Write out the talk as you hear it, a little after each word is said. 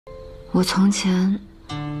我从前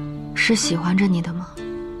是喜欢着你的吗？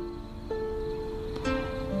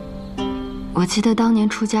我记得当年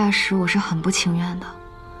出嫁时，我是很不情愿的。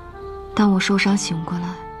当我受伤醒过来，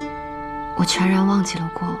我全然忘记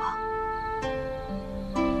了过往。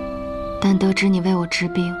但得知你为我治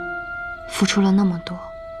病，付出了那么多，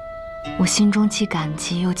我心中既感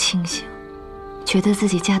激又庆幸，觉得自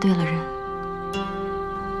己嫁对了人。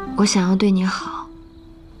我想要对你好，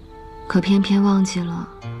可偏偏忘记了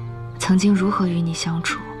曾经如何与你相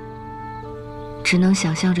处，只能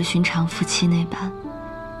想象着寻常夫妻那般，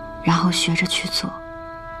然后学着去做。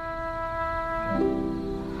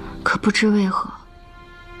可不知为何，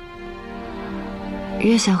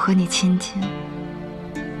越想和你亲近，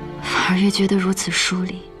反而越觉得如此疏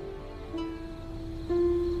离。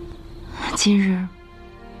今日，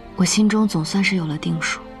我心中总算是有了定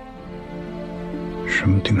数。什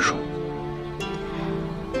么定数？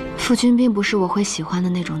夫君并不是我会喜欢的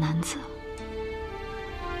那种男子。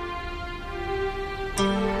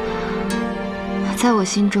在我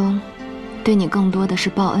心中，对你更多的是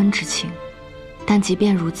报恩之情，但即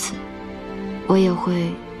便如此，我也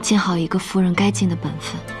会尽好一个夫人该尽的本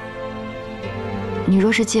分。你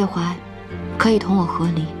若是介怀，可以同我和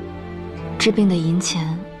离，治病的银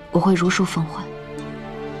钱我会如数奉还。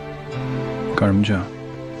干什么去啊？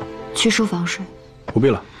去书房睡。不必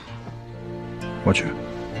了，我去。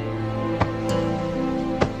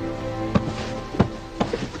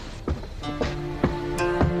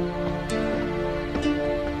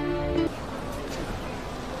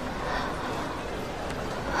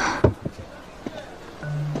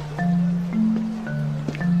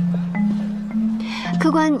客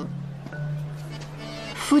官，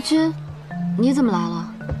夫君，你怎么来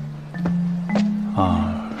了？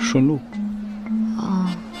啊，顺路。哦，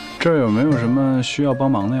这儿有没有什么需要帮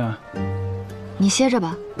忙的呀？你歇着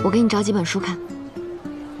吧，我给你找几本书看。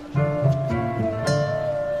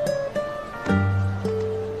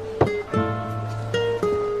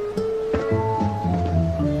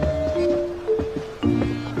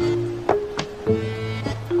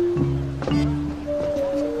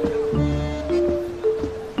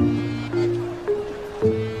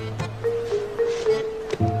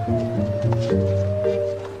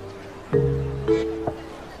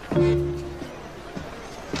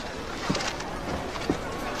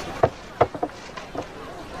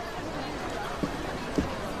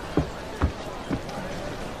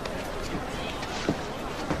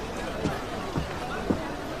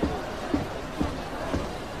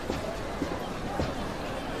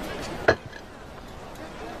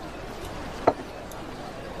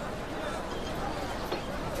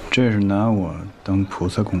这是拿我当菩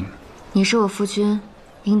萨供的。你是我夫君，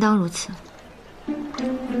应当如此。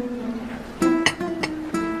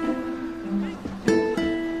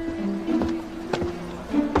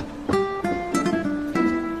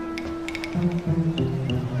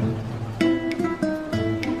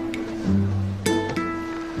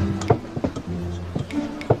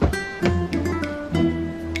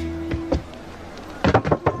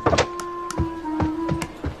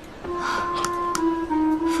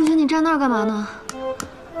站那儿干嘛呢？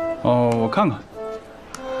哦，我看看。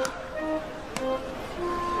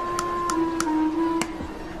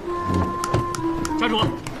家主，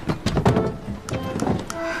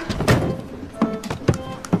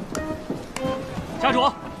家主，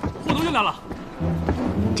货都运来了。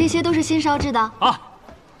这些都是新烧制的啊。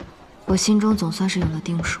我心中总算是有了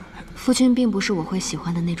定数，夫君并不是我会喜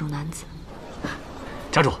欢的那种男子。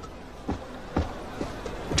家主，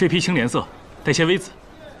这批青莲色带些微紫。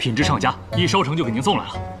品质上佳，一烧成就给您送来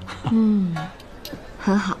了。嗯，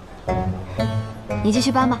很好，你继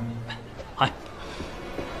续搬吧。嗨，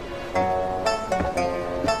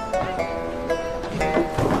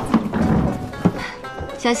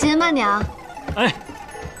小心，慢点啊。哎。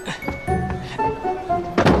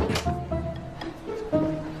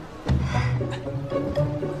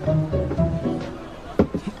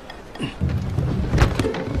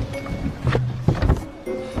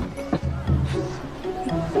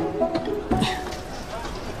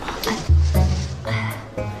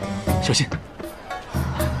小心！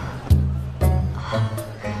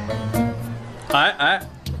哎，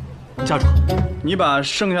家主，你把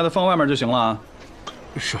剩下的放外面就行了啊。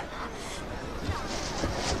是。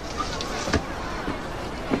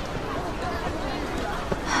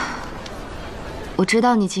我知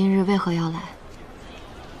道你今日为何要来。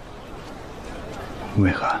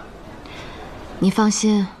为何？你放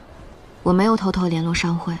心，我没有偷偷联络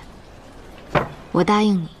商会。我答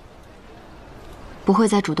应你。不会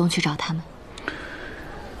再主动去找他们。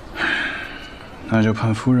那就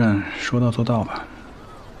盼夫人说到做到吧。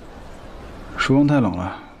书房太冷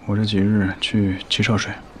了，我这几日去齐少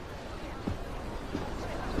水。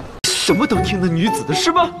什么都听那女子的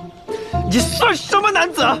是吗？你算什么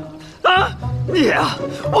男子啊？你啊，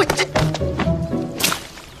我这……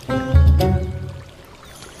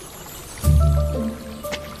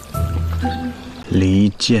离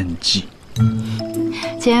间计。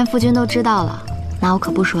既然夫君都知道了，那我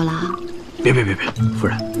可不说了啊。别，夫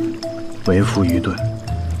人，为夫愚钝，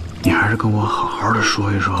你还是跟我好好的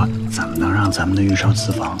说一说，怎么能让咱们的御少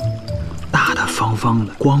私房大大方方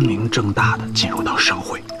的、光明正大的进入到商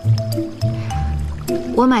会？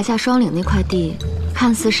我买下双岭那块地，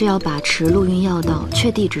看似是要把持陆运要道、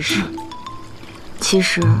确地之事，其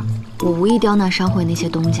实我无意刁难商会那些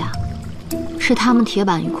东家，是他们铁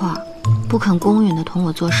板一块，不肯公允的同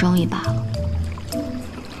我做生意罢了。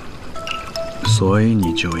所以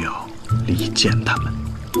你就要离间他们。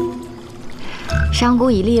商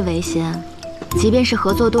贾以利为先，即便是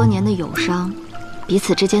合作多年的友商，彼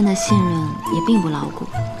此之间的信任也并不牢固。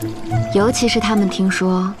尤其是他们听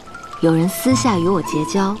说有人私下与我结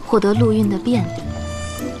交，获得陆运的便利，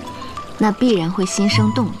那必然会心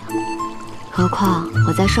生动摇。何况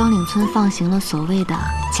我在双岭村放行了所谓的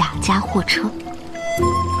贾家货车。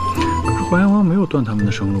可是淮阳王没有断他们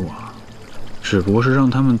的生路啊，只不过是让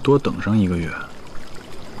他们多等上1个月，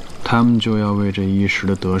他们就要为这一时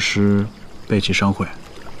的得失背弃商会。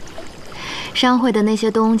商会的那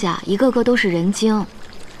些东家一个个都是人精，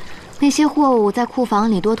那些货物在库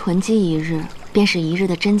房里多囤积1日，便是1日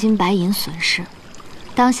的真金白银损失。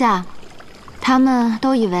当下，他们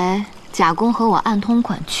都以为贾公和我暗通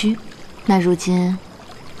款曲，那如今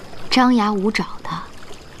张牙舞爪的，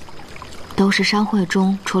都是商会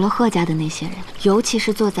中除了贺家的那些人，尤其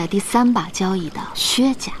是坐在第3把交椅的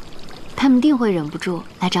薛家，他们定会忍不住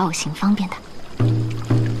来找我行方便的。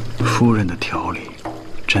夫人的条理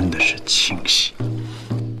真的是清晰。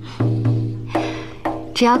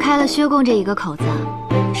只要开了薛公这一个口子，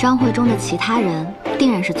商会中的其他人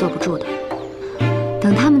定然是坐不住的。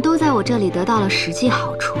等他们都在我这里得到了实际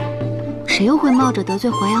好处，谁又会冒着得罪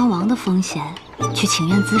淮阳王的风险去请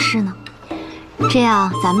愿滋事呢？这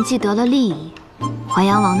样咱们既得了利益，淮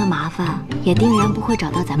阳王的麻烦也定然不会找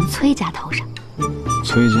到咱们崔家头上。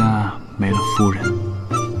崔家没了夫人，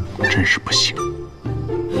真是不行。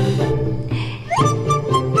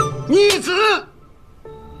逆子，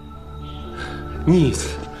逆子，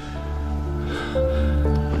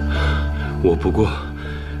我不过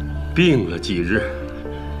病了几日，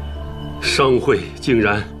商会竟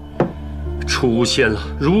然出现了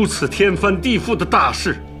如此天翻地覆的大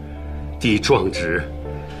事，帝状旨，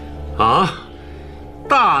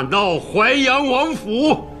大闹淮阳王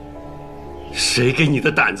府，谁给你的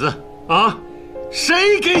胆子啊？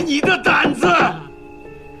谁给你的胆子？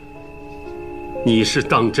你是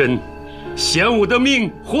当真嫌我的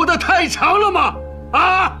命活得太长了吗？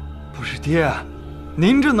不是爹，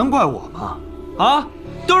您这能怪我吗？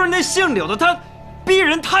都是那姓柳的他逼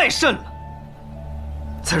人太甚了。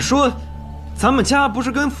再说，咱们家不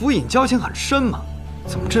是跟府尹交情很深吗？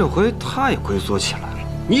怎么这回他也龟缩起来了？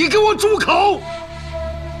你给我住口！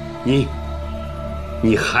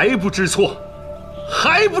你还不知错，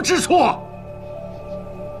还不知错！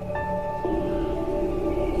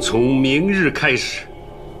从明日开始，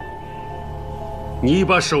你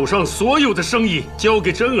把手上所有的生意交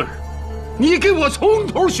给珍儿，你给我从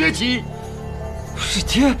头学起。不是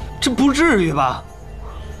爹，这不至于吧？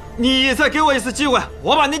你再给我一次机会，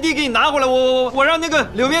我把那地给你拿回来，我让那个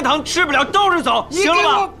柳绵堂吃不了兜着走，行了吧？你给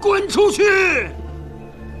我滚出去！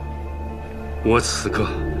我此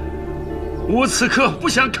刻不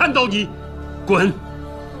想看到你，滚！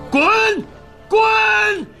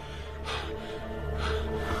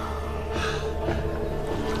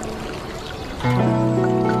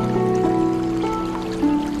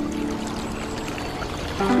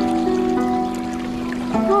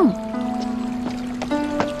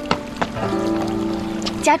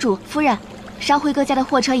家主、夫人，商会各家的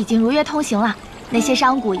货车已经如约通行了，那些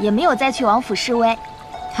商贾也没有再去王府示威。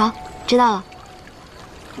好，知道了。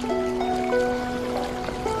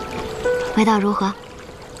味道如何？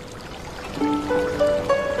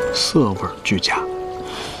色味俱佳。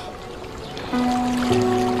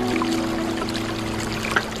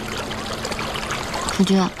夫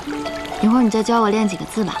君，一会儿你再教我练几个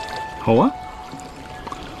字吧。好啊，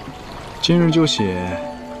今日就写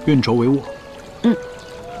运筹帷幄。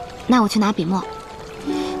那我去拿笔墨。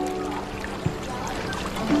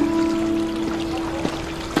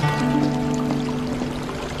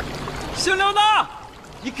姓刘的，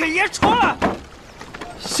你给爷出来！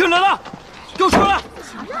姓刘的，给我出来！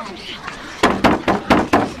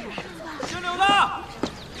姓刘的，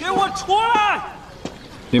给我出来！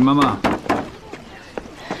林妈妈，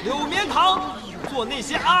柳绵堂做那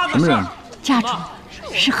些阿什么人？家主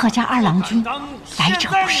是贺家二郎君，来者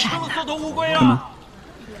不善呐。开门。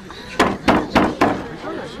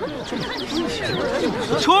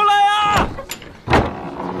出来呀！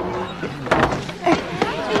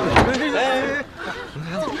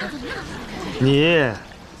你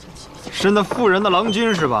是那妇人的郎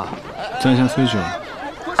君是吧？在下虽久，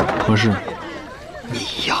何事？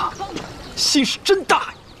你呀，心是真大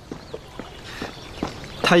呀！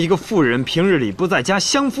她一个妇人，平日里不在家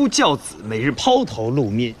相夫教子，每日抛头露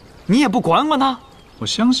面，你也不管管她？我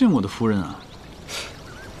相信我的夫人啊。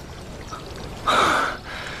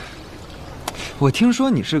我听说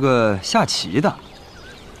你是个下棋的，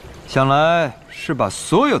想来是把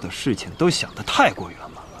所有的事情都想得太过圆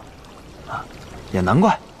满了，啊，也难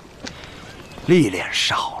怪，历练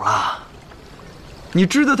少了。你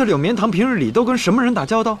知道他柳绵堂平日里都跟什么人打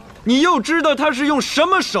交道？你又知道他是用什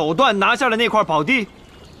么手段拿下了那块宝地？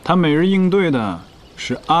他每日应对的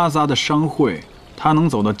是阿扎的商会，他能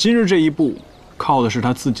走到今日这一步，靠的是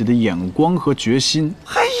他自己的眼光和决心。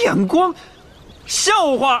还眼光？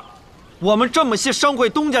笑话！我们这么些商会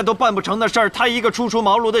东家都办不成的事儿，她一个初出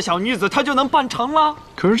茅庐的小女子，她就能办成了？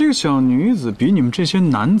可是这个小女子比你们这些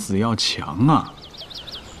男子要强啊！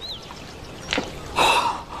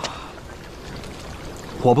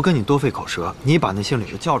我不跟你多费口舌，你把那姓柳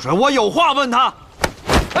的叫出来，我有话问他。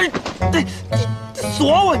哎，你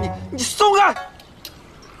锁我，你松开！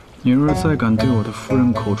你若再敢对我的夫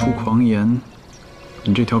人口出狂言，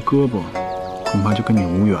你这条胳膊恐怕就跟你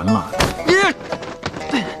无缘了。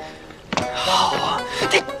好啊，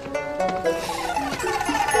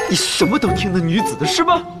你什么都听那女子的是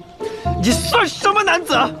吧？你算什么男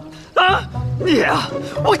子啊？你啊，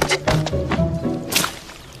我这。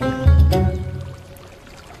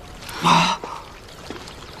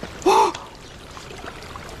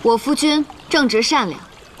我夫君正直善良，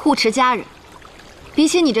护持家人，比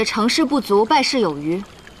起你这成事不足败事有余，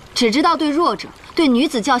只知道对弱者、对女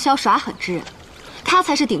子叫嚣耍狠之人，他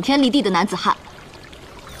才是顶天立地的男子汉。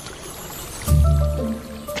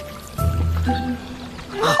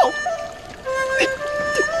好，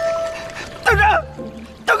等着，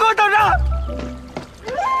都给我等着！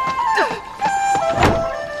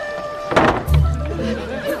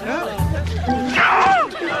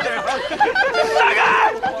闪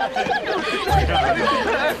开！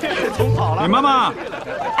李妈妈，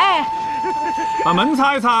哎，把门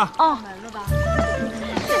擦一擦。哦，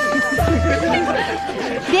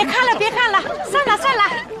别看了，别看了，散了，散了。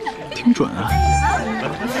挺准啊。